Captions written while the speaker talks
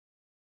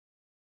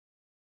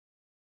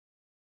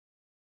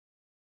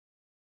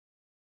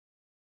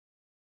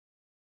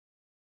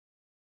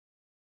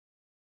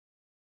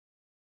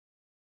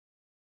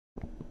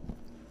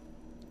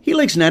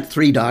HelixNet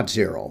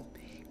 3.0.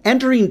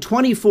 Entering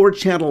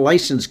 24-channel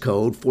license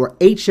code for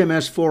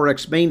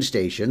HMS4X main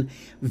station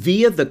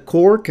via the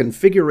Core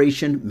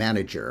Configuration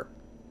Manager.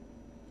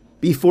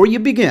 Before you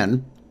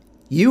begin,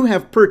 you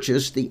have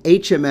purchased the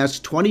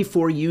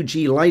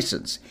HMS24UG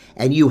license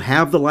and you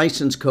have the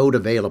license code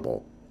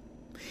available.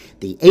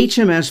 The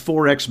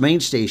HMS4X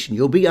main station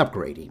you'll be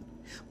upgrading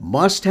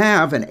must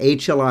have an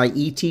HLI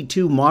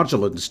ET2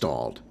 module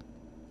installed.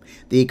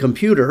 The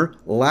computer,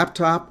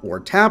 laptop, or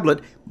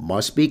tablet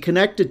must be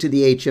connected to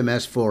the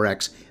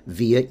HMS4X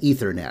via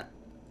Ethernet.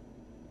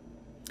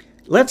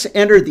 Let's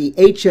enter the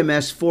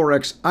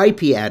HMS4X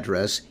IP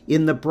address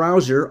in the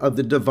browser of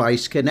the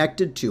device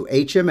connected to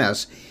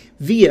HMS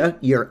via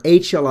your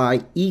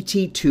HLI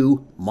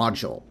ET2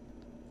 module.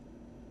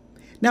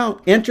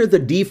 Now enter the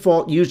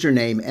default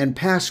username and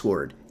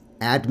password,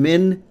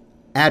 admin.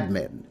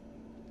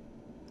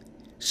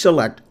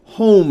 Select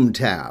Home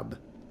tab.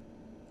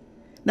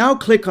 Now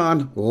click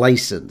on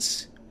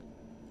License.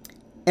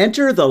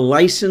 Enter the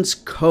license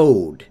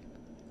code.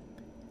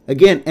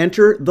 Again,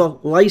 enter the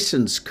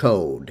license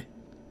code.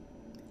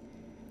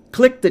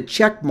 Click the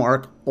check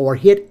mark or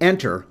hit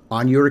Enter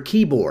on your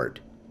keyboard.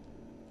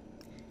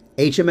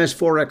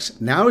 HMS4X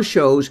now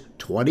shows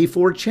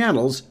 24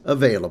 channels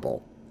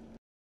available.